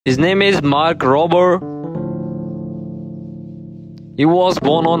His name is Mark Robert. He was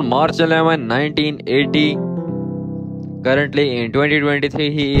born on March 11, 1980. Currently in 2023,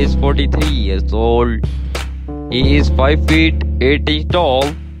 he is 43 years old. He is 5 feet 8 inches tall.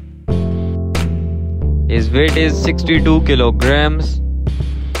 His weight is 62 kilograms.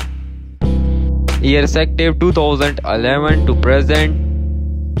 Years active 2011 to present.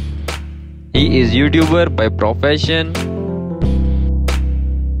 He is YouTuber by profession.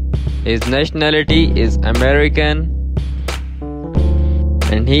 His nationality is American.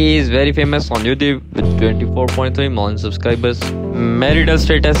 And he is very famous on YouTube with 24.3 million subscribers. Marital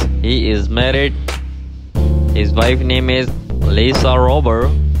status, he is married. His wife name is Lisa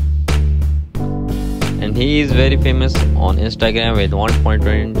Robert. And he is very famous on Instagram with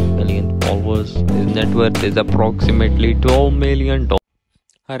 1.20 million followers. His net worth is approximately $12 million.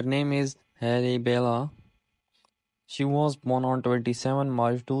 Her name is Halle Bella. She was born on 27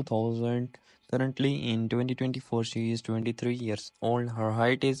 March 2000. Currently in 2024, she is 23 years old. Her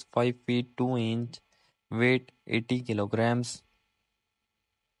height is 5 feet 2 inches, weight 80 kilograms.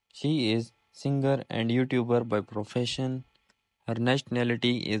 She is singer and YouTuber by profession. Her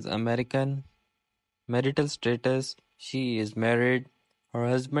nationality is American. Marital status, she is married. Her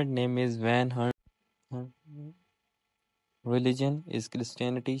husband name is Van Hunt. Her religion is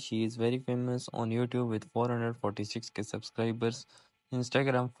Christianity. She is very famous on YouTube with 446k subscribers.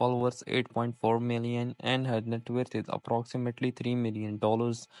 Instagram followers 8.4 million and her net worth is approximately $3 million.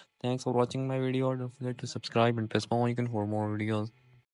 Thanks for watching my video. Don't forget to subscribe and press bell icon for more videos.